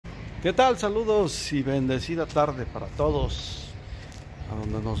¿Qué tal? Saludos y bendecida tarde para todos, a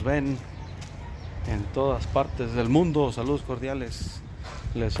donde nos ven en todas partes del mundo. Saludos cordiales.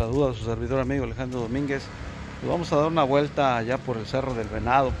 Les saluda su servidor amigo Alejandro Domínguez. Nos vamos a dar una vuelta allá por el Cerro del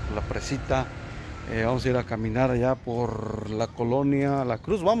Venado, por la presita. Vamos a ir a caminar allá por la colonia La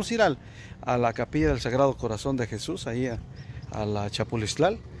Cruz. Vamos a ir a la capilla del Sagrado Corazón de Jesús, ahí a la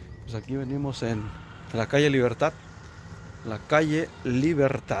Chapulistlal. Pues aquí venimos en la calle Libertad. La calle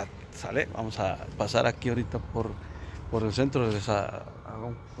Libertad. ¿Sale? Vamos a pasar aquí ahorita por el centro de a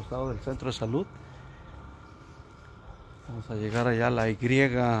un costado del centro de salud. Vamos a llegar allá a la Y,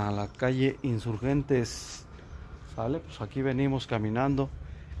 a la calle Insurgentes. ¿Sale? Pues aquí venimos caminando.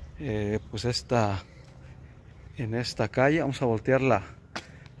 Pues en esta calle vamos a voltear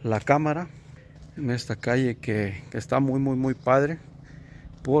la cámara en esta calle que está muy padre,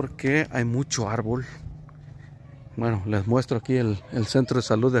 porque hay mucho árbol. Bueno, les muestro aquí el centro de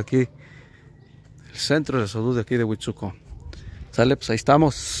salud de aquí, el centro de salud de aquí de Huitzuco. Sale, pues ahí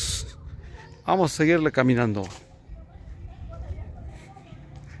estamos. Vamos a seguirle caminando.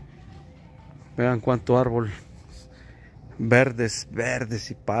 Vean cuánto árbol verdes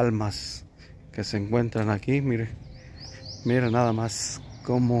y palmas que se encuentran aquí. Miren nada más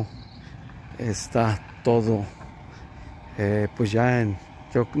cómo está todo. Pues ya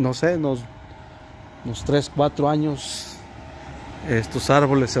yo no sé, unos 3-4 años estos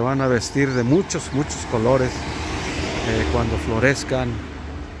árboles se van a vestir de muchos colores. Cuando florezcan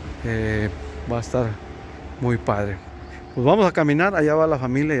va a estar muy padre. Pues vamos a caminar. Allá va la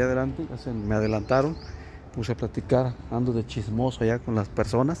familia, allá adelante. Me adelantaron, puse a platicar, ando de chismoso allá con las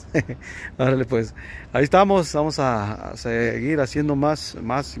personas. Árale, pues ahí estamos. Vamos a seguir haciendo más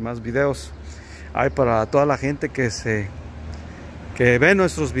y más videos. Hay para toda la gente que ve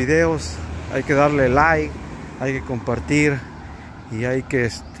nuestros videos. Hay que darle like, hay que compartir y hay que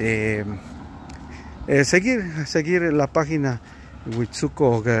seguir la página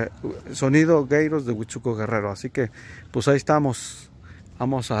Huitzuco, Sonido Gueiros de Huitzuco Guerrero. Así que pues ahí estamos.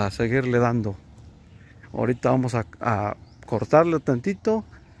 Vamos a seguirle dando. Ahorita vamos a cortarle tantito.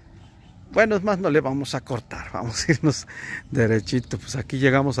 Bueno, es más, no le vamos a cortar, vamos a irnos derechito. Pues aquí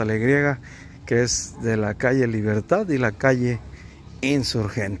llegamos a la Y, que es de la calle Libertad y la calle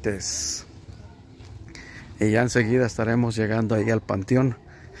Insurgentes. Y ya enseguida estaremos llegando ahí al panteón,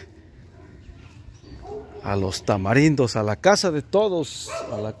 a los tamarindos, a la casa de todos,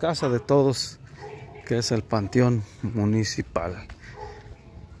 que es el panteón municipal.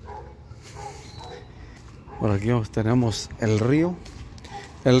 Por aquí tenemos el río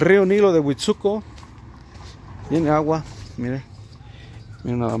Nilo de Huitzuco. Tiene agua, miren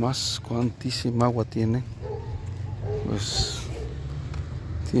nada más cuantísima agua tiene. Pues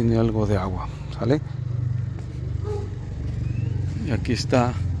tiene algo de agua, ¿sale? Y aquí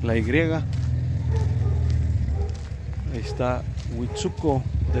está la Y. Ahí está Huitzuco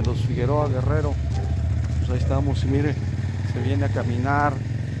de los Figueroa Guerrero. Pues ahí estamos y mire, se viene a caminar,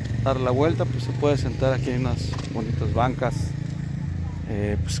 dar la vuelta. Pues se puede sentar aquí en unas bonitas bancas.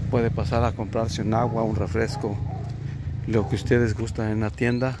 Pues puede pasar a comprarse un agua, un refresco, lo que ustedes gustan en la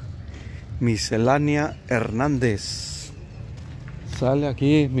tienda Miscelánea Hernández. Sale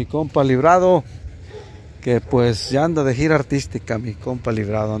aquí mi compa Librado, que pues ya anda de gira artística. Mi compa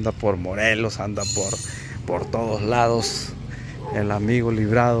Librado anda por Morelos, anda por todos lados, el amigo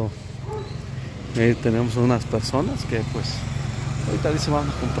Librado. Y ahí tenemos unas personas que pues ahorita dicen van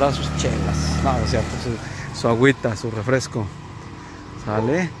a comprar sus chelas, no, o sea, pues, su agüita, su refresco.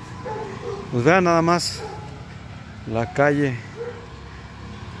 Sale, pues vean nada más la calle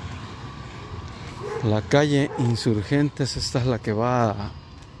Insurgentes. Esta es la que va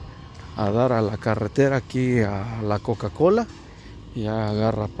a dar a la carretera aquí a la Coca-Cola, y ya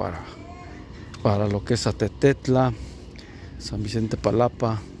agarra para lo que es Atetetla, San Vicente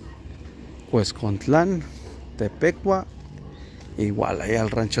Palapa, Cuescontlán, Tepecua, igual ahí al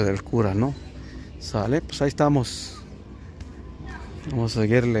rancho del cura, ¿no? Sale, pues ahí estamos. Vamos a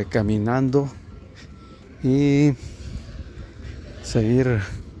seguirle caminando y seguir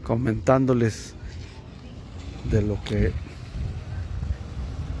comentándoles de lo que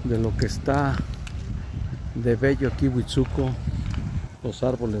está de bello aquí Huitzuco. Los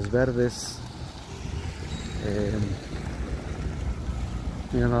árboles verdes,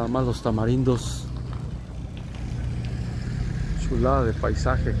 mira nada más los tamarindos. Chulada de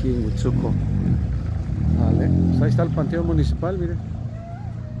paisaje aquí en Huitzuco. Vale, pues ahí está el panteón municipal.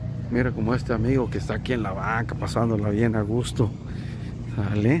 Mira como este amigo que está aquí en la banca pasándola bien a gusto.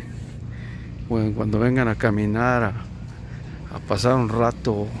 Vale, bueno, cuando vengan a caminar a pasar un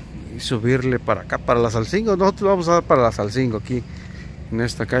rato y subirle para acá, para la Salcingo. Nosotros vamos a dar para la Salcingo aquí en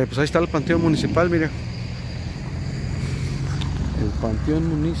esta calle. Pues ahí está el panteón municipal, mire. El panteón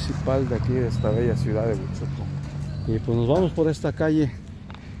municipal de aquí, de esta bella ciudad de Huitzuco. Y pues nos vamos por esta calle,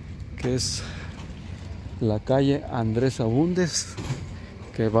 que es la calle Andrés Abundes,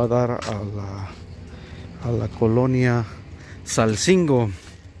 que va a dar a la colonia Salcingo.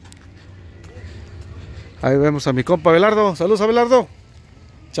 Ahí vemos a mi compa Abelardo. Saludos, Abelardo.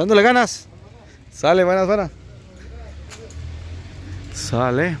 Echándole ganas. Sale, buenas.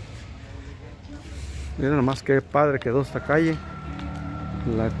 Sale. Miren nomás qué padre quedó esta calle.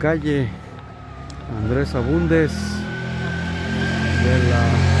 La calle Andrés Abundes de la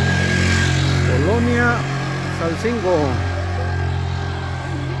colonia Salcingo.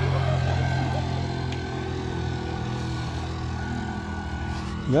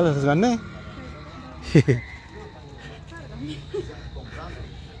 Ya les gané.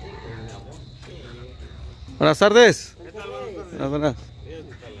 Buenas tardes. Buenas.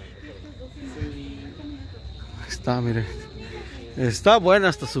 Ahí está, mire. Está buena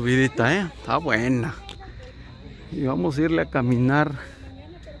esta subidita, está buena. Y vamos a irle a caminar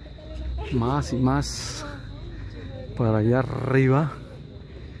más y más para allá arriba.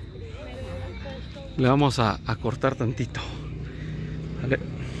 Le vamos a cortar tantito. Vale.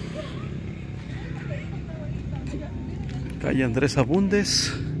 Calle Andrés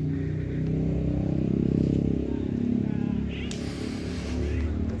Abundes.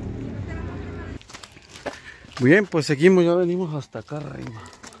 Bien, pues seguimos, ya venimos hasta acá arriba.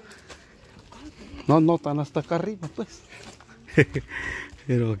 No tan hasta acá arriba, pues.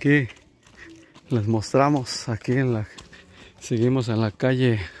 Pero aquí les mostramos, aquí seguimos en la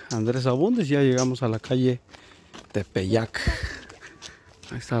calle Andrés Abundes, ya llegamos a la calle Tepeyac.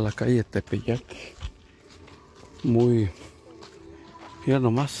 Ahí está la calle Tepeyac. Mira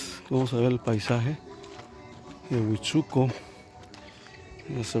nomás, vamos a ver el paisaje de Huitzuco.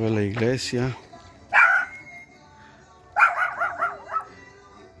 Ya se ve la iglesia.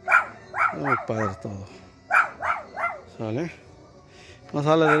 Muy padre todo. ¿Sale? No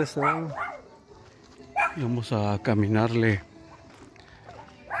sale de este lado. Y vamos a caminarle.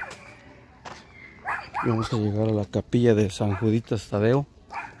 Y vamos a llegar a la capilla de San Juditas Tadeo.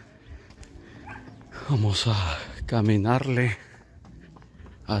 Vamos a caminarle.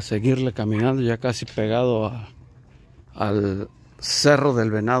 A seguirle caminando, ya casi pegado al Cerro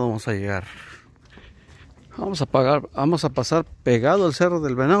del Venado vamos a llegar. Vamos a pasar pegado al Cerro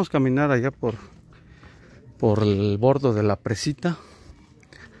del Venado, vamos a caminar allá por el borde de la presita.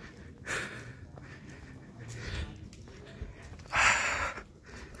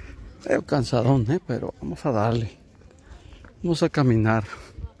 Medio cansadón, pero vamos a darle. Vamos a caminar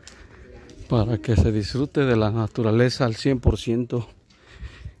para que se disfrute de la naturaleza al 100%.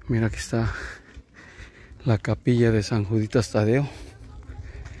 Mira, aquí está la capilla de San Juditas Tadeo.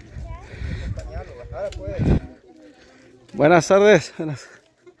 Buenas tardes. Mira,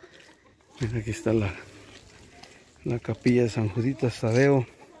 aquí está la capilla de San Juditas Tadeo.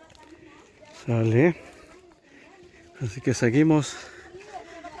 Sale. Así que seguimos.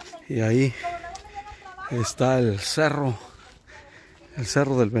 Y ahí está el cerro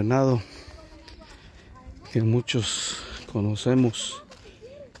del Venado, que muchos conocemos.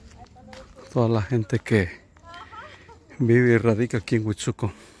 Toda la gente que vive y radica aquí en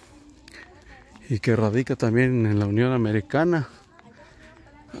Huitzuco y que radica también en la Unión Americana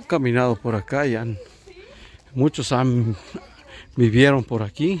han caminado por acá y muchos vivieron por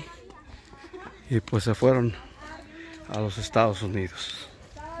aquí y pues se fueron a los Estados Unidos.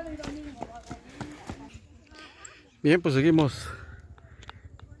 Bien, pues seguimos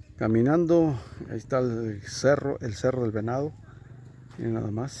caminando. Ahí está el cerro del Venado, y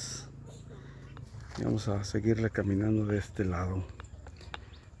nada más. Y vamos a seguirle caminando de este lado.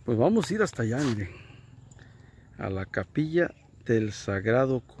 Pues vamos a ir hasta allá, miren, a la capilla del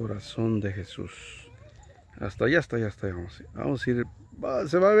Sagrado Corazón de Jesús. Hasta allá vamos a ir.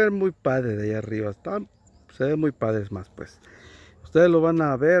 Se va a ver muy padre de allá arriba. Se ve muy padre, es más, pues. Ustedes lo van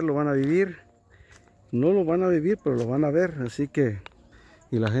a ver, lo van a vivir. No lo van a vivir, pero lo van a ver. Así que,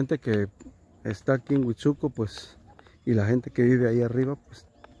 y la gente que está aquí en Huitzuco, pues, y la gente que vive ahí arriba, pues,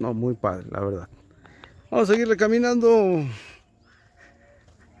 no, muy padre, la verdad. Vamos a seguirle caminando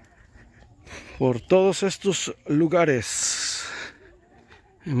por todos estos lugares.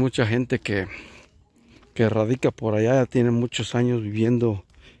 Hay mucha gente que radica por allá, tiene muchos años viviendo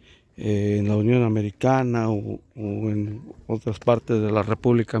en la Unión Americana o en otras partes de la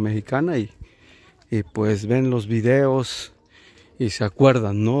República Mexicana y pues ven los videos y se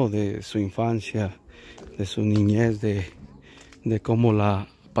acuerdan, ¿no?, de su infancia, de su niñez, de cómo la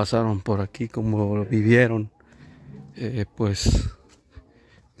pasaron por aquí, cómo lo vivieron. Pues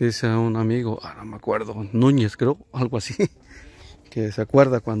Dice un amigo, no me acuerdo, Núñez creo, algo así, que se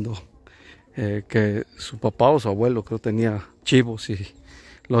acuerda cuando que su papá o su abuelo creo tenía chivos y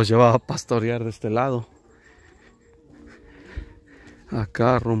los llevaba a pastorear de este lado.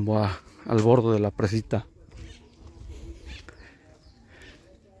 Acá rumbo al borde de la presita.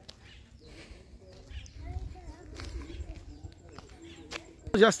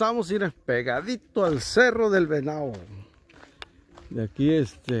 Ya estamos, miren, pegadito al Cerro del Venado. De aquí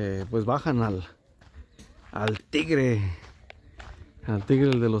pues bajan al tigre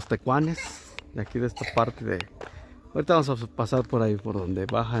de los tecuanes, de aquí de esta parte de... Ahorita vamos a pasar por ahí, por donde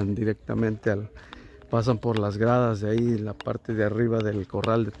bajan directamente pasan por las gradas de ahí, la parte de arriba del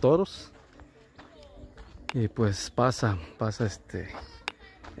corral de toros. Y pues bajan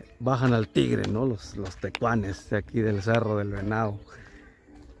al tigre, ¿no? Los tecuanes de aquí del Cerro del Venado.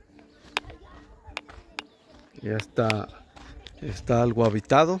 Ya está algo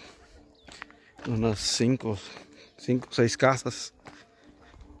habitado, unas 5 o 6 casas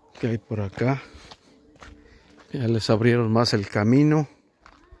que hay por acá. Ya les abrieron más el camino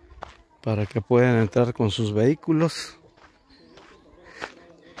para que puedan entrar con sus vehículos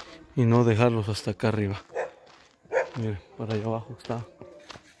y no dejarlos hasta acá arriba. Miren, para allá abajo está,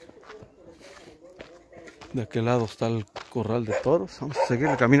 de aquel lado está el corral de toros. Vamos a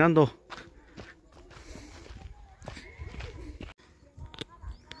seguir caminando.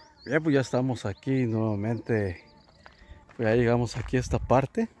 Bien, pues ya estamos aquí nuevamente. Pues ya llegamos aquí a esta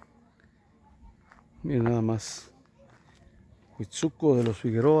parte. Miren nada más. Huitzuco de los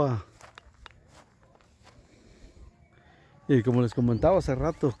Figueroa. Y como les comentaba hace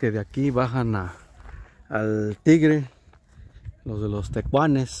rato, que de aquí bajan al tigre, los de los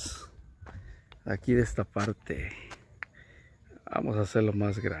tecuanes. Aquí de esta parte. Vamos a hacerlo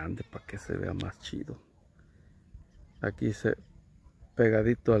más grande para que se vea más chido. Aquí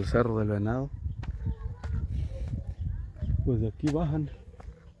pegadito al Cerro del Venado. Pues de aquí bajan.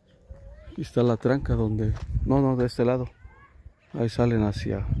 Aquí está la tranca donde... No, de este lado. Ahí salen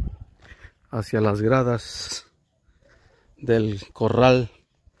hacia las gradas del corral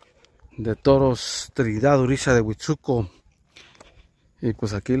de toros Trinidad Uriza de Huitzuco. Y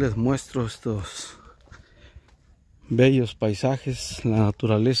pues aquí les muestro estos bellos paisajes, la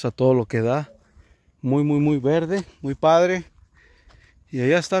naturaleza, todo lo que da. Muy verde, muy padre. Y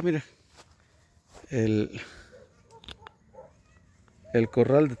allá está, miren, el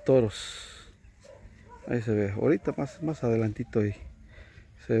corral de toros. Ahí se ve, ahorita más adelantito ahí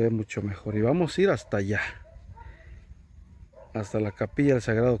se ve mucho mejor. Y vamos a ir hasta allá, hasta la capilla del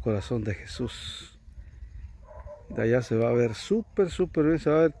Sagrado Corazón de Jesús. De allá se va a ver súper bien, se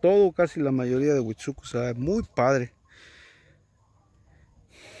va a ver todo, casi la mayoría de Huitzuco, se va a ver muy padre.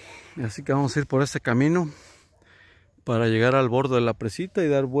 Así que vamos a ir por este camino para llegar al borde de la presita y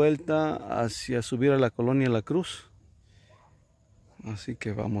dar vuelta hacia subir a la colonia La Cruz. Así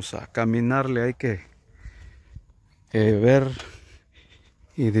que vamos a caminarle, hay que ver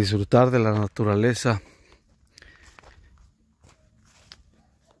y disfrutar de la naturaleza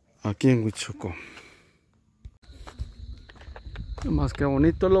aquí en Huitzuco. Más que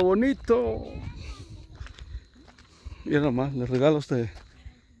bonito lo bonito. Mira nomás, les regalo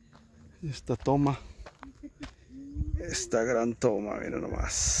esta toma. Esta gran toma, mira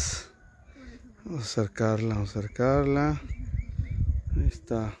nomás. Vamos a acercarla. Ahí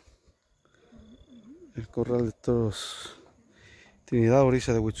está el corral de toros Trinidad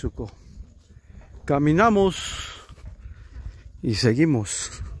Uriza de Huitzuco. Caminamos y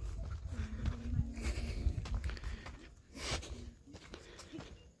seguimos.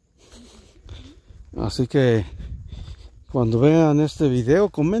 Así que cuando vean este video,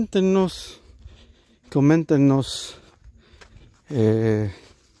 coméntenos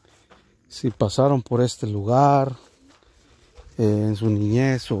si pasaron por este lugar en su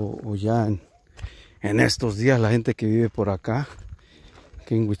niñez o ya en estos días, la gente que vive por acá,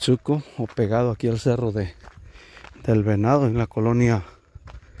 aquí en Huitzuco, o pegado aquí al Cerro del Venado, en la colonia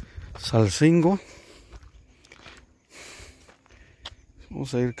Salcingo.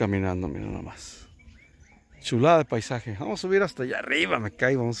 Vamos a ir caminando, mira nada más. Chulada de paisaje. Vamos a subir hasta allá arriba, me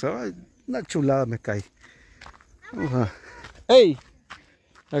cae. Una chulada me cae. ¡Ey!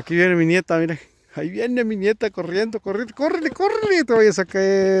 Aquí viene mi nieta, mire. Ahí viene mi nieta corriendo, córrele, te vayas a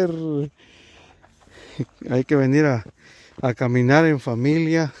caer. Hay que venir a caminar en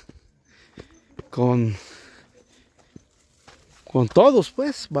familia con todos,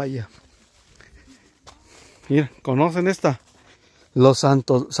 pues, vaya. Mira, ¿conocen esta? Los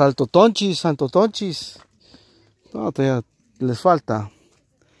saltotonchis. No, todavía les falta.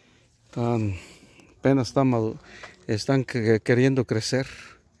 Apenas están queriendo crecer.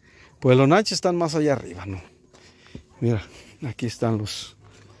 Pues los naches están más allá arriba, ¿no? Mira, aquí están los...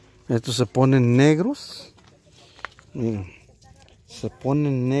 Estos se ponen negros. Miren, se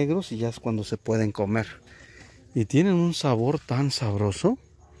ponen negros y ya es cuando se pueden comer. Y tienen un sabor tan sabroso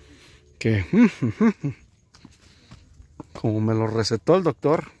que... como me lo recetó el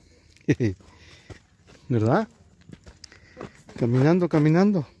doctor. ¿Verdad? Caminando,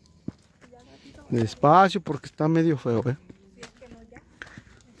 caminando. Despacio porque está medio feo, ¿eh?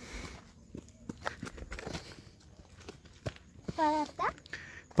 ¿Para acá?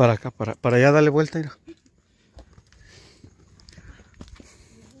 Para acá, para allá, dale vuelta, mira.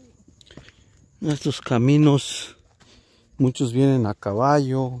 Estos caminos, muchos vienen a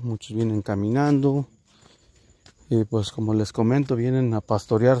caballo, muchos vienen caminando. Y pues como les comento, vienen a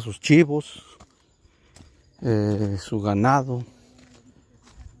pastorear sus chivos, su ganado.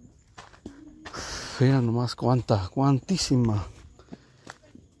 Vean nomás cuantísima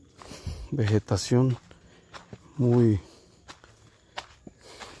vegetación, muy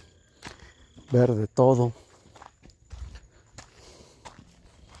verde todo.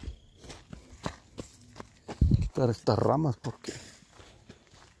 Quitar estas ramas porque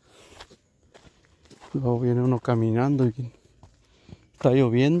luego viene uno caminando y está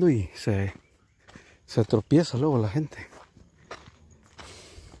lloviendo y se tropieza luego la gente.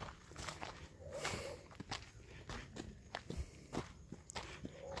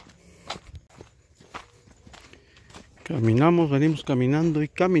 Caminamos, venimos caminando y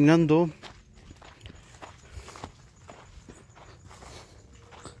caminando.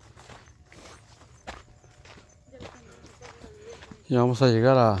 Ya vamos a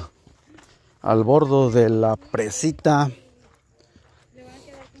llegar al borde de la presita.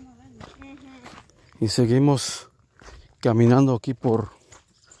 Y seguimos caminando aquí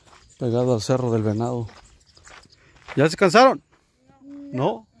pegado al Cerro del Venado. ¿Ya se cansaron?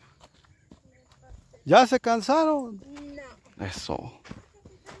 No. ¿Ya se cansaron? No. Eso.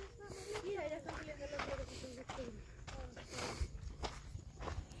 Mira, ya están saliendo los florecitos de aquí.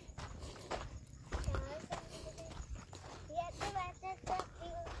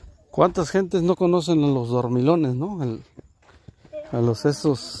 ¿Cuántas gentes no conocen a los dormilones, no? A los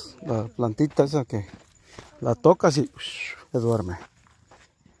esos, la plantita esa que la tocas y se duerme.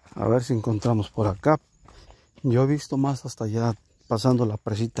 A ver si encontramos por acá. Yo he visto más hasta allá pasando la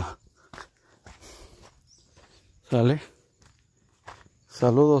presita. ¿Sale?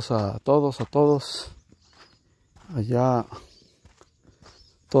 Saludos a todos. Allá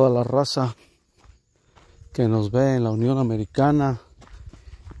toda la raza que nos ve en la Unión Americana,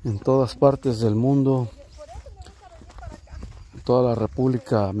 en todas partes del mundo, en toda la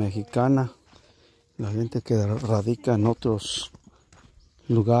República Mexicana, la gente que radica en otros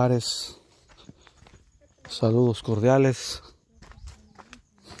lugares. Saludos cordiales.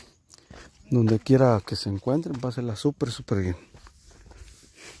 Donde quiera que se encuentren, pásenla súper bien.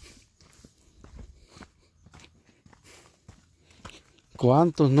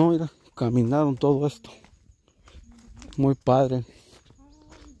 ¿Cuántos no? Mira, caminaron todo esto. Muy padre.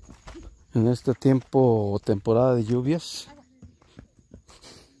 En este tiempo o temporada de lluvias,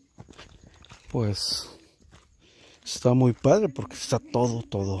 pues está muy padre porque está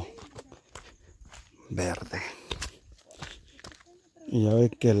todo verde. Y ya ve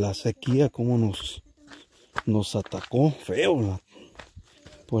que la sequía como nos atacó feo.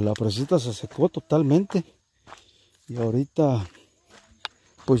 Pues la presita se secó totalmente. Y ahorita,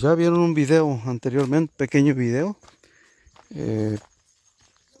 pues ya vieron un video anteriormente, pequeño video,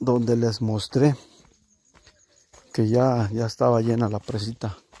 donde les mostré que ya estaba llena la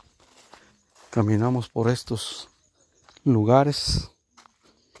presita. Caminamos por estos lugares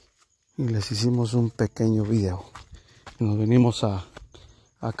y les hicimos un pequeño video. Nos venimos a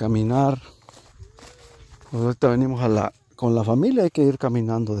caminar. Ahorita venimos con la familia, hay que ir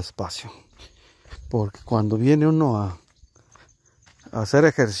caminando despacio. Porque cuando viene uno a hacer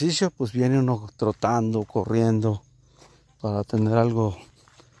ejercicio, pues viene uno trotando, corriendo, para tener algo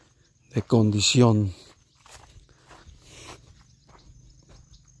de condición.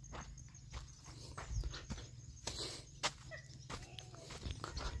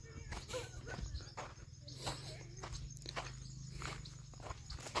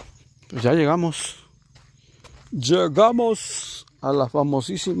 Pues ya llegamos a la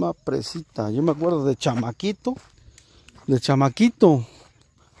famosísima presita. Yo me acuerdo de chamaquito,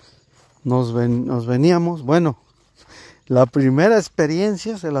 nos veníamos, bueno, la primera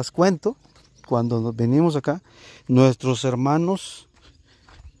experiencia se las cuento, cuando nos venimos acá, nuestros hermanos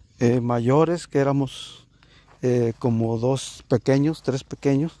mayores, que éramos como tres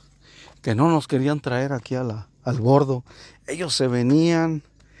pequeños, que no nos querían traer aquí al bordo. Ellos se venían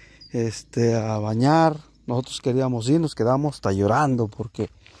a bañar. Nosotros queríamos ir, nos quedamos hasta llorando porque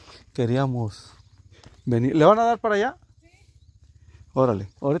queríamos venir. ¿Le van a dar para allá? Órale,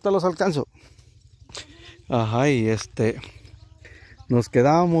 ahorita los alcanzo. Ajá, y nos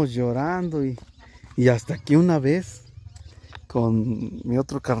quedábamos llorando y hasta aquí una vez con mi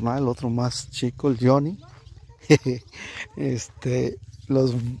otro carnal, el otro más chico, el Johnny,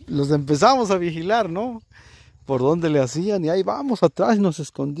 los empezamos a vigilar, ¿no? Por dónde le hacían y ahí vamos atrás, nos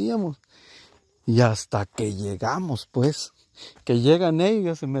escondíamos. Y hasta que llegamos, pues, que llegan ellos,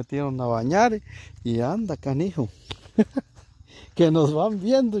 ya se metieron a bañar y anda, canijo. Que nos van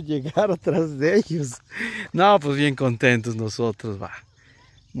viendo llegar atrás de ellos. No, pues bien contentos nosotros, va.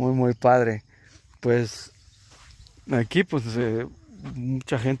 Muy, muy padre. Pues aquí, pues,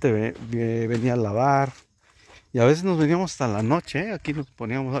 mucha gente venía a lavar. Y a veces nos veníamos hasta la noche, ¿eh? Aquí nos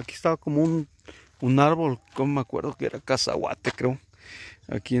poníamos, aquí estaba como un árbol, como me acuerdo que era cazahuate, creo.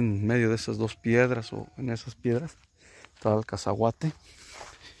 Aquí en medio de esas dos piedras, o en esas piedras, estaba el cazahuate.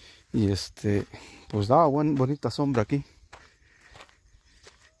 Y pues daba bonita sombra aquí.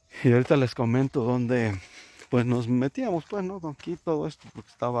 Y ahorita les comento dónde pues nos metíamos, pues, ¿no? Aquí todo esto, porque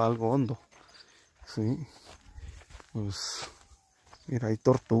estaba algo hondo. Sí. Pues, mira, hay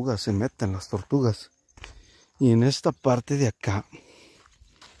tortugas, se meten las tortugas. Y en esta parte de acá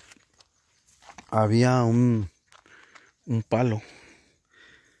había un palo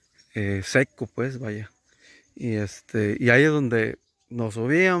seco, pues, vaya. Y ahí es donde nos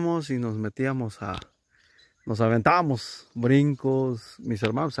subíamos y nos metíamos nos aventábamos brincos. Mis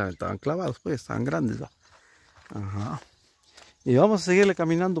hermanos se aventaban clavados, pues, estaban grandes, ¿va? Ajá. Y vamos a seguirle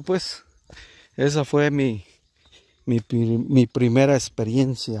caminando, pues. Esa fue mi primera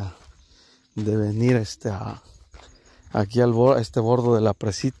experiencia de venir aquí a este bordo de la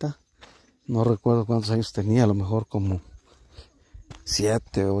presita. No recuerdo cuántos años tenía, a lo mejor como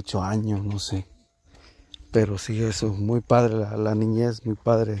 7, 8 años, no sé. Pero sí, eso, muy padre la niñez, muy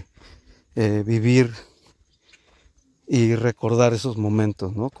padre vivir y recordar esos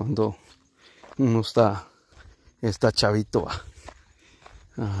momentos, ¿no? Cuando uno está chavito.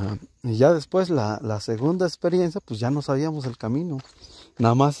 Ajá. Y ya después la segunda experiencia, pues ya no sabíamos el camino.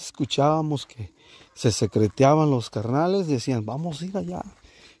 Nada más escuchábamos que se secreteaban los carnales, decían, vamos a ir allá,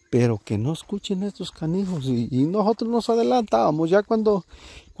 pero que no escuchen estos canijos. Y nosotros nos adelantábamos, ya cuando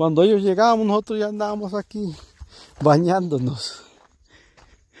ellos llegábamos, nosotros ya andábamos aquí bañándonos.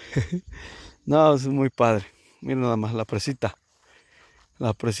 No, es muy padre. Miren nada más la presita.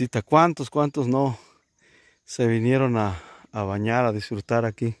 La presita. ¿Cuántos no se vinieron a bañar, a disfrutar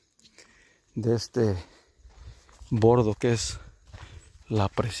aquí de este bordo que es la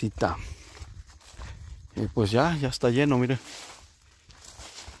presita? Y pues ya está lleno, miren.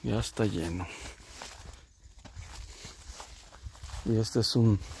 Ya está lleno. Y este es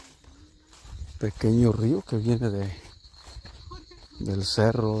un pequeño río que viene del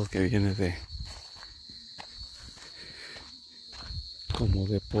cerro, que viene como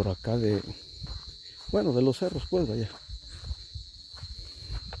de por acá, bueno, de los cerros, pues, vaya.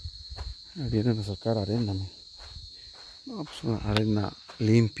 Vienen a sacar arena, ¿no? No, pues una arena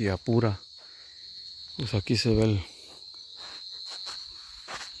limpia, pura. Pues aquí se ve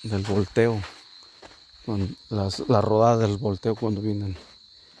del volteo, con la rodada del volteo cuando vienen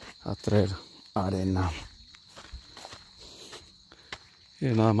a traer arena. Y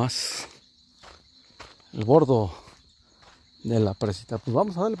nada más el bordo de la presita. Pues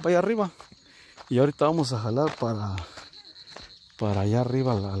vamos a darle para allá arriba. Y ahorita vamos a jalar para allá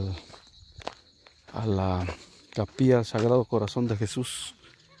arriba a la capilla del Sagrado Corazón de Jesús.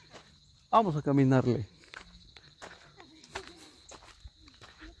 Vamos a caminarle.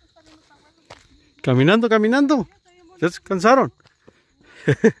 Caminando. ¿Ya se cansaron?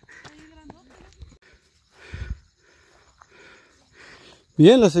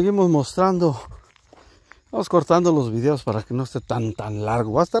 Bien, les seguimos mostrando. Vamos cortando los videos para que no esté tan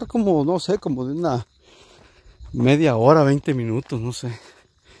largo. Va a estar como, no sé, como de una media hora, 20 minutos, no sé.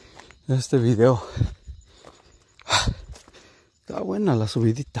 Este video. Está buena la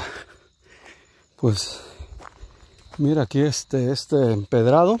subidita. Pues, mira aquí este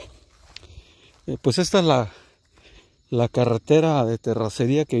empedrado. Pues esta es la carretera de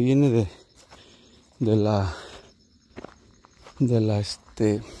terracería que viene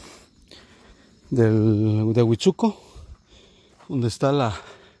de Huichuco, donde está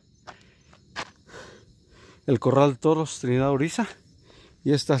el corral de toros Trinidad Oriza,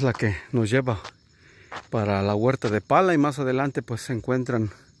 y esta es la que nos lleva para la huerta de Pala, y más adelante pues se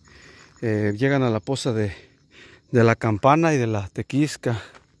encuentran, llegan a la poza de la Campana y de la Tequisca,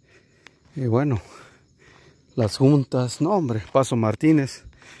 y bueno, las juntas, no hombre, Paso Martínez,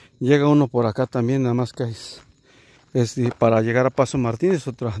 llega uno por acá también, nada más que para llegar a Paso Martínez,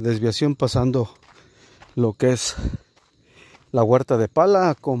 otra desviación pasando lo que es la Huerta de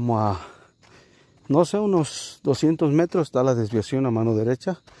Pala, como a, no sé, unos 200 metros está la desviación a mano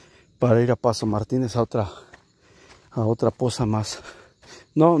derecha para ir a Paso Martínez a otra poza más,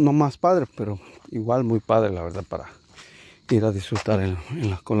 no más padre, pero igual muy padre, la verdad, para ir a disfrutar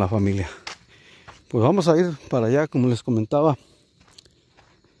con la familia. Pues vamos a ir para allá, como les comentaba,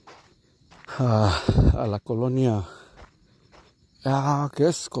 a la colonia, ¿qué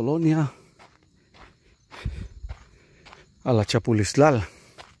es? Colonia, a la Chapulistlal,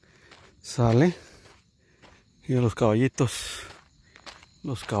 sale, y a los caballitos,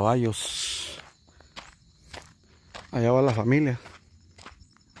 los caballos, allá va la familia,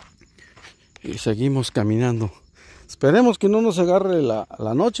 y seguimos caminando. Esperemos que no nos agarre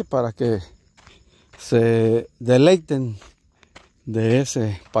la noche para que se deleiten de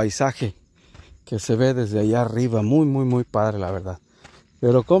ese paisaje que se ve desde allá arriba, muy padre, la verdad.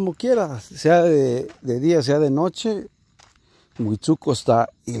 Pero como quiera, sea de día, sea de noche, Huitzuco está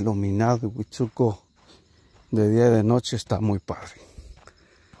iluminado. Huitzuco de día y de noche está muy padre.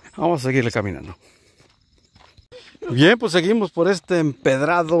 Vamos a seguirle caminando. Bien, pues seguimos por este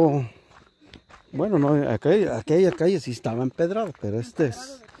empedrado. Bueno, no, aquella calle sí estaba empedrada, pero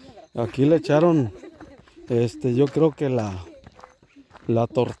aquí le echaron, yo creo que la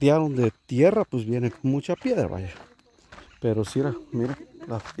tortearon de tierra, pues viene con mucha piedra, vaya. Pero sí, mira,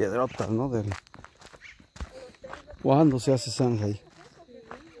 las piedrotas, ¿no? Cuando se hace zanja ahí.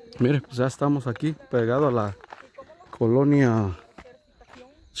 Mire, pues ya estamos aquí, pegados a la colonia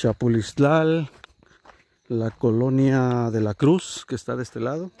Chapulistlal, la colonia de la Cruz, que está de este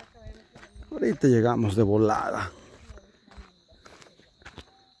lado. Ahorita llegamos de volada.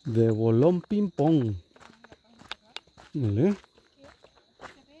 De bolón ping pong. ¿Vale?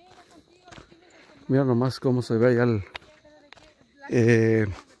 Mira nomás cómo se ve allá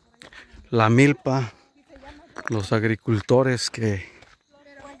la milpa, los agricultores que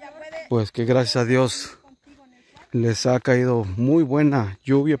gracias a Dios les ha caído muy buena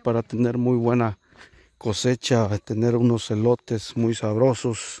lluvia para tener muy buena cosecha, tener unos elotes muy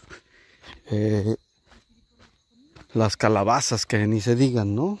sabrosos, las calabazas que ni se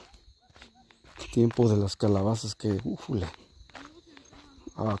digan, ¿no? Tiempo de las calabazas que ufule.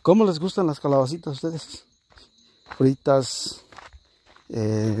 ¿Cómo les gustan las calabacitas a ustedes? Fritas,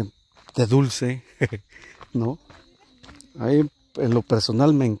 de dulce, ¿no? Ahí en lo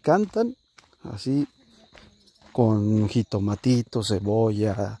personal me encantan, así con jitomatito,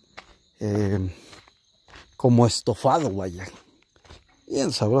 cebolla, como estofado, vaya.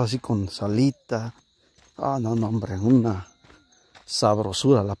 Bien sabroso, así con salita. No, hombre, una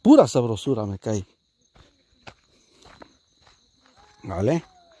sabrosura, la pura sabrosura me cae. Vale.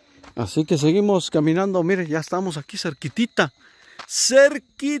 Así que seguimos caminando. Mire, ya estamos aquí cerquitita.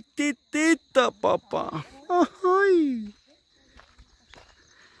 Cerquititita, papá. Ay.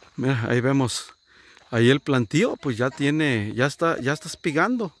 Mira, ahí vemos. Ahí el plantío, pues ya está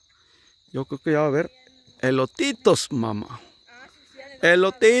espigando. Yo creo que ya va a haber elotitos, mamá.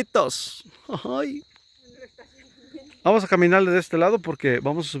 Elotitos. Ay. Vamos a caminarle de este lado porque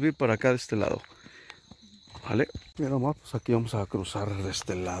vamos a subir para acá de este lado. Vale. Mira nomás, pues aquí vamos a cruzar de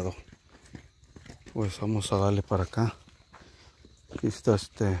este lado. Pues vamos a darle para acá. Aquí está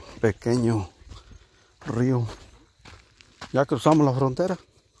este pequeño río. Ya cruzamos la frontera.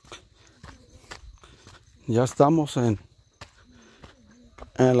 Ya estamos en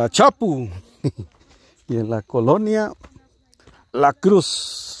la Chapu y en la colonia La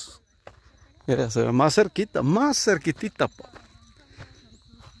Cruz. Mira, se ve más cerquitita.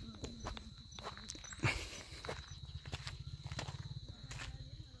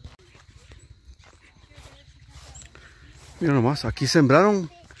 Mira nomás, aquí sembraron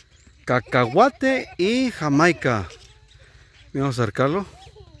cacahuate y jamaica. Vamos a acercarlo.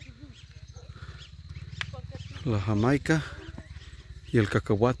 La jamaica y el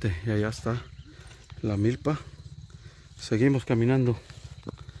cacahuate. Y allá está la milpa. Seguimos caminando.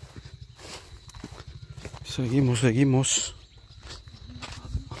 Seguimos.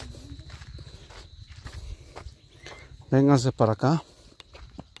 Vénganse para acá.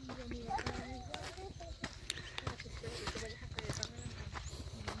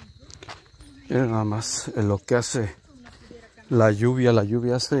 Miren nada más lo que hace la lluvia. La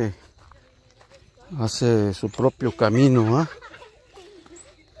lluvia hace su propio camino,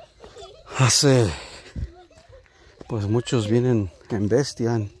 pues muchos vienen en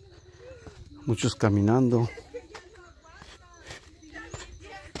bestia, muchos caminando,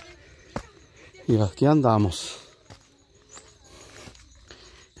 y aquí andamos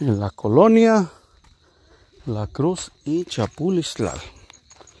en la colonia La Cruz y Chapulislal.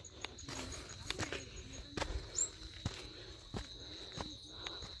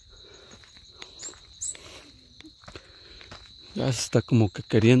 Ya se está como que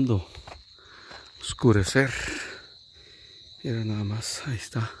queriendo oscurecer. Mira nada más, ahí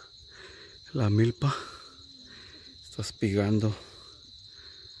está la milpa. Está espigando.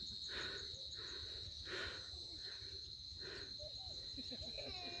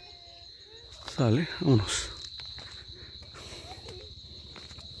 Sale, vámonos.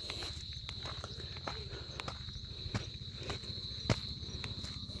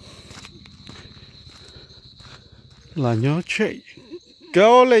 La noche. ¿Qué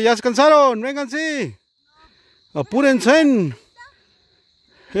ole? ¿Ya se cansaron? Vénganse. Apúrense.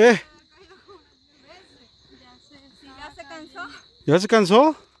 Ya se cansó. ¿Ya se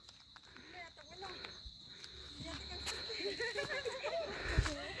cansó?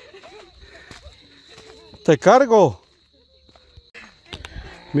 Te cargo.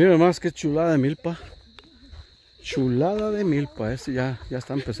 Mira más que chulada de milpa. Chulada de milpa. Este ya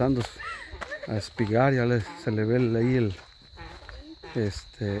está empezando a espigar. Ya se le ve ahí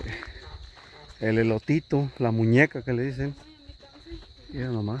el elotito, la muñeca que le dicen. Mira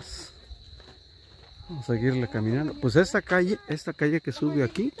nomás. Vamos a seguirle caminando. Pues esta calle que sube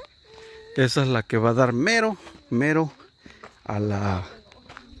aquí, esa es la que va a dar mero a la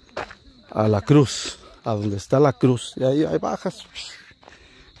cruz, a donde está la cruz. Y ahí bajas.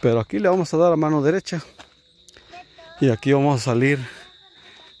 Pero aquí le vamos a dar a mano derecha. Y aquí vamos a salir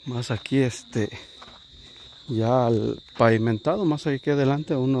más aquí ya al pavimentado, más aquí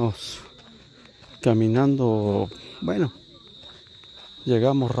adelante, unos caminando. Bueno,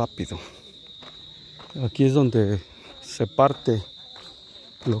 llegamos rápido. Aquí es donde se parte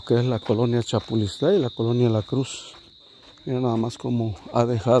lo que es la colonia Chapulislal y la colonia La Cruz. Mira nada más cómo ha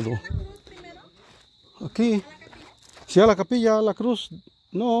dejado aquí. Si a la capilla, a la cruz,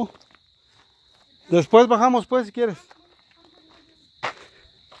 no. Después bajamos pues si quieres.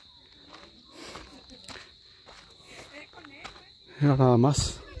 Mira nada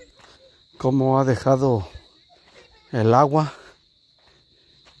más cómo ha dejado el agua.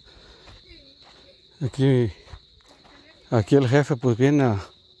 Aquí el jefe pues viene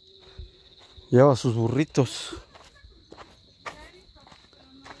lleva sus burritos.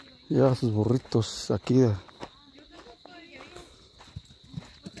 Lleva sus burritos aquí.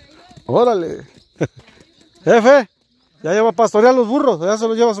 Órale. Jefe, ya lleva a pastorear los burros, ya se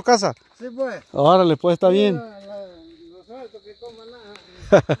los lleva a su casa. Sí, pues. Órale, pues está bien.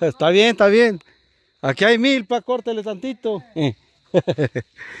 Está bien. Aquí hay milpa, córtele tantito.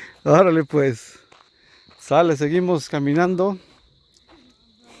 Órale, pues. Sale, seguimos caminando.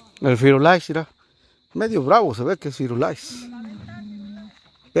 El Firulais, mira. Medio bravo se ve que es Firulais.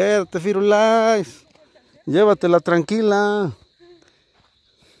 Espérate, Firulais. Llévatela tranquila.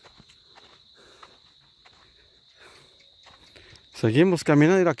 Seguimos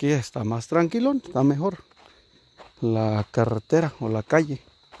caminando. Mira, aquí está más tranquilo, está mejor la carretera o la calle.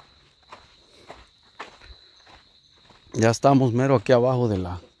 Ya estamos mero aquí abajo de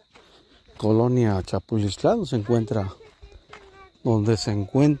la colonia Chapulislal, donde se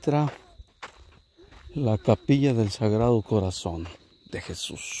encuentra la capilla del Sagrado Corazón de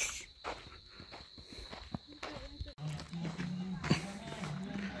Jesús.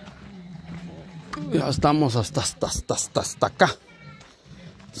 Ya estamos hasta acá.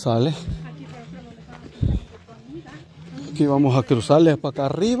 Sale. Aquí vamos a cruzarle para acá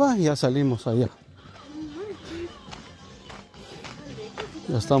arriba y ya salimos allá.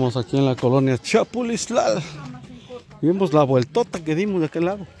 Ya estamos aquí en la colonia Chapulislal. Vimos la vueltota que dimos de aquel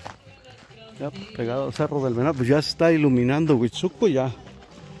lado. Ya pegado al Cerro del Venado, pues ya se está iluminando Huitzuco ya.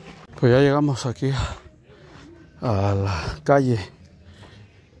 Pues ya llegamos aquí a la calle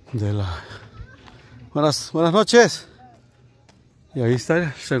de la... Buenas noches. Y ahí está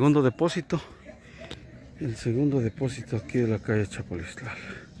el segundo depósito. El segundo depósito aquí de la calle Chapulislal.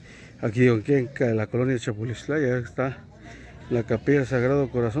 Aquí en la colonia Chapulislal ya está la capilla del Sagrado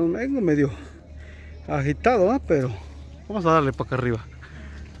Corazón. Vengo medio agitado, pero vamos a darle para acá arriba.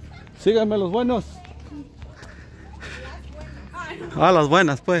 Síganme los buenos. Las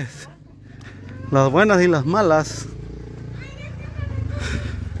buenas pues. Las buenas y las malas.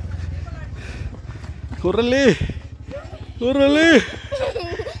 ¡Córrele! ¡Córrele!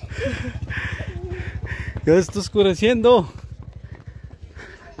 Ya está oscureciendo.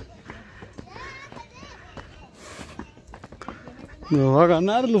 Me va a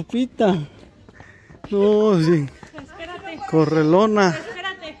ganar Lupita. No, sí. Espérate. Correlona.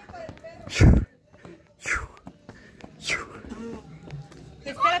 Espérate.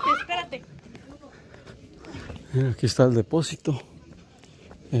 Mira, aquí está el depósito.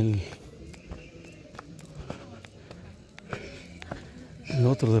 El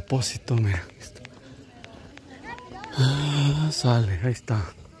otro depósito, mira. Aquí está. Sale, ahí está.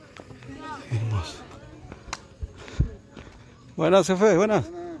 Fuimos. Buenas, jefe, buenas.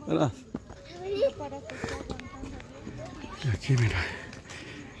 Buenas. Y aquí, mira.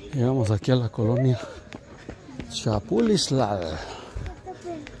 Llegamos aquí a la colonia Chapulislal.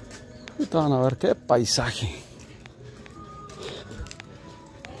 Ahorita van a ver qué paisaje.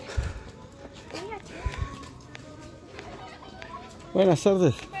 Buenas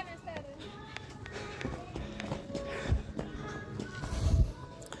tardes.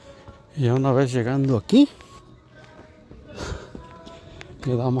 Y una vez llegando aquí,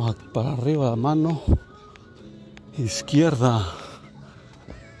 le damos para arriba la mano izquierda.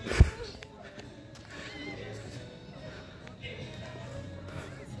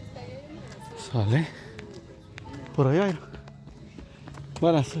 Sale. Por allá.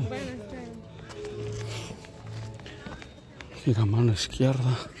 Buenas tardes. Y la mano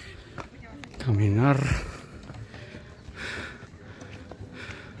izquierda. Caminar.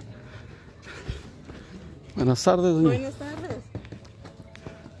 Buenas tardes, doña. Buenas tardes.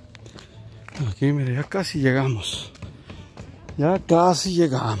 Aquí, mire, ya casi llegamos. Ya casi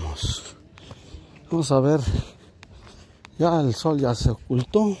llegamos. Vamos a ver. Ya el sol ya se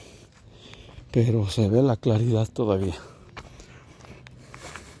ocultó, pero se ve la claridad todavía.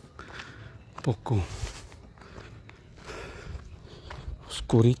 Un poco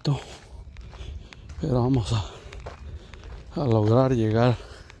oscurito, pero vamos a lograr llegar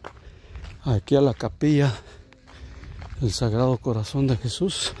aquí a la capilla del Sagrado Corazón de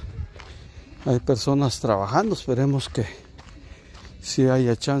Jesús. Hay personas trabajando, esperemos que sí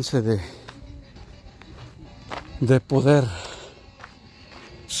haya chance de poder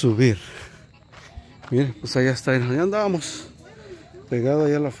subir. Miren, pues allá está, allá andábamos, pegado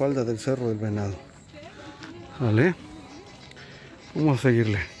allá a la falda del Cerro del Venado. ¿Vale? Vamos a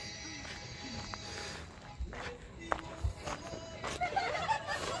seguirle.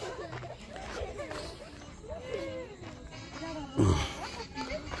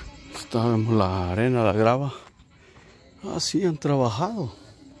 Vemos la arena, la grava. Ah, sí, han trabajado.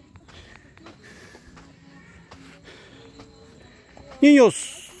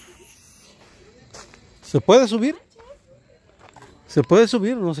 Niños, ¿se puede subir? ¿Se puede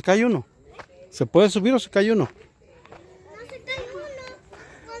subir o no se cae uno? ¿Se puede subir o se cae uno? No se cae uno.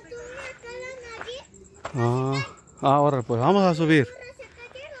 Con tu una allí. Ahora pues vamos a subir. Se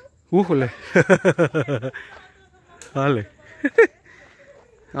cayeron. Újole. Vale.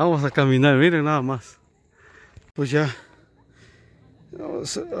 Vamos a caminar, miren nada más. Pues ya.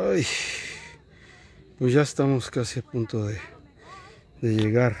 Ay, pues ya estamos casi a punto de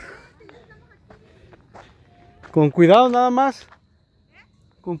llegar. Con cuidado nada más.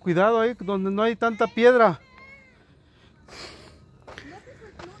 Con cuidado ahí donde no hay tanta piedra.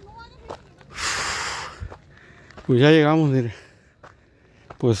 Pues ya llegamos, mire.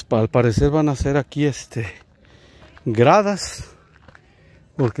 Pues al parecer van a hacer aquí gradas.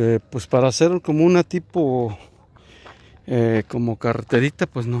 Porque pues para hacer como una tipo como carreterita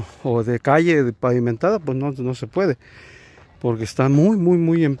pues no, o de calle pavimentada pues no se puede, porque está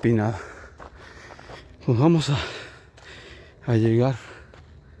muy empinada. Pues vamos a llegar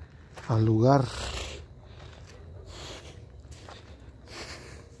al lugar.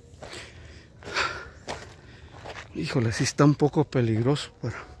 Híjole, sí está un poco peligroso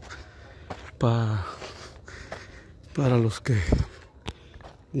para los que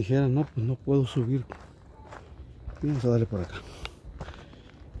dijeran, no, pues no puedo subir. Vamos a darle por acá.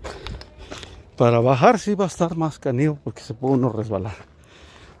 Para bajar sí va a estar más canijo porque se puede uno resbalar.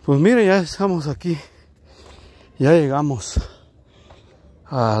 Pues mire, ya estamos aquí. Ya llegamos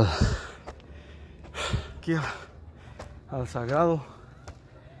aquí al Sagrado,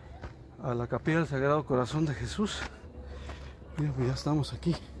 a la capilla del Sagrado Corazón de Jesús. Mira, pues ya estamos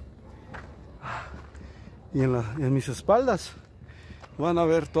aquí. Y en mis espaldas van a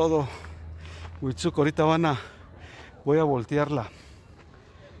ver todo Huitzuco. Ahorita voy a voltear la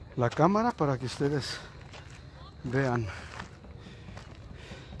cámara para que ustedes vean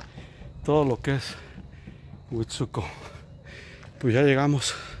todo lo que es Huitzuco. Pues ya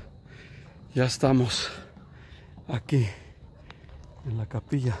llegamos, ya estamos aquí en la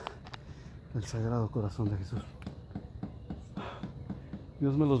capilla del Sagrado Corazón de Jesús.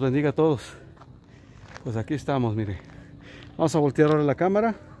 Dios me los bendiga a todos. Pues aquí estamos, mire. Vamos a voltear ahora la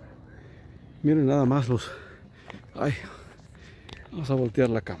cámara. Miren nada más vamos a voltear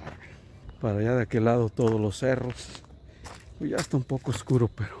la cámara. Para allá de aquel lado todos los cerros. Pues ya está un poco oscuro,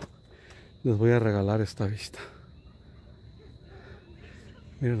 pero les voy a regalar esta vista.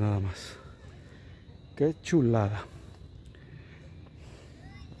 Miren nada más. Qué chulada.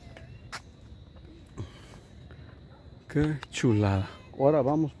 Qué chulada. Ahora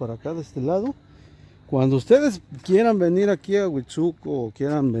vamos para acá de este lado. Cuando ustedes quieran venir aquí a Huitzuco o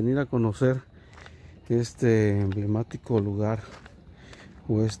quieran venir a conocer este emblemático lugar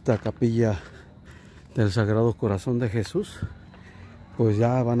o esta capilla del Sagrado Corazón de Jesús, pues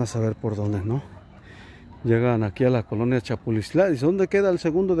ya van a saber por dónde, ¿no? Llegan aquí a la colonia Chapulistlán. ¿Y dónde queda el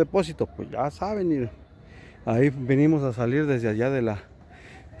segundo depósito? Pues ya saben, y ahí venimos a salir desde allá de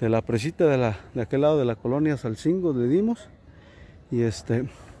la presita de aquel lado de la colonia Salcingo le dimos. Y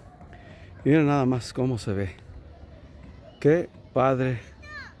miren nada más cómo se ve. Qué padre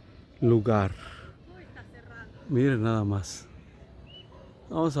lugar. Miren nada más.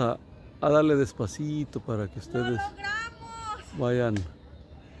 Vamos a darle despacito para que ustedes vayan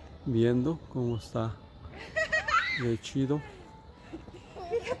viendo cómo está de chido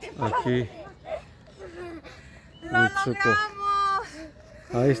aquí Huitzuco.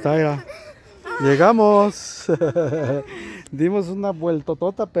 Ahí está, ya llegamos. Dimos una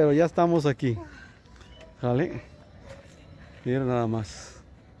vueltotota, pero ya estamos aquí. ¿Vale? Miren nada más.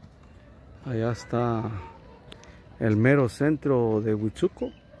 Allá está el mero centro de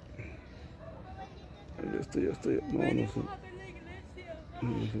Huitzuco. Ya estoy.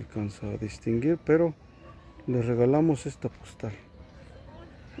 No se alcanza a distinguir, pero les regalamos esta postal.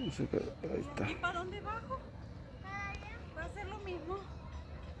 No sé, ahí está. ¿Y para dónde bajo? Va a ser lo mismo.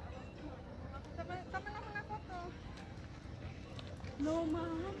 Tómame una foto. No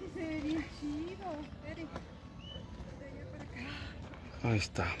mames, se ve bien chido. Espere. De allá para acá. Ahí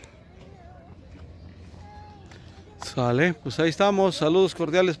está. Sale, pues ahí estamos. Saludos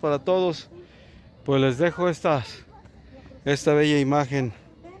cordiales para todos. Pues les dejo esta bella imagen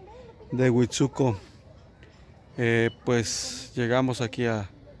de Huitzuco. Pues llegamos aquí a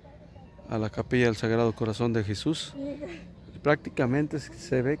la capilla del Sagrado Corazón de Jesús. Prácticamente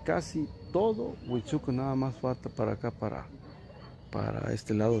se ve casi todo Huitzuco, nada más falta para acá, para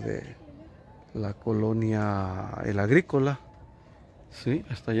este lado de la colonia El Agrícola. Sí,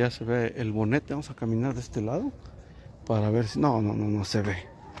 hasta allá se ve el bonete. Vamos a caminar de este lado para ver si... No se ve.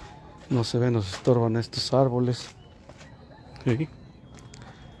 No se ve, nos estorban estos árboles. Sí.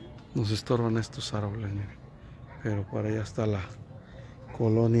 Nos estorban estos árboles, miren. Pero para allá está la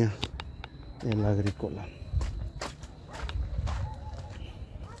colonia El Agrícola.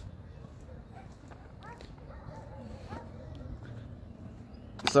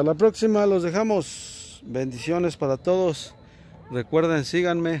 Hasta la próxima, los dejamos. Bendiciones para todos. Recuerden,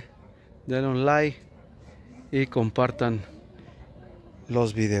 síganme, denle un like y compartan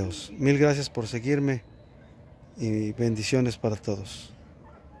los videos. Mil gracias por seguirme y bendiciones para todos.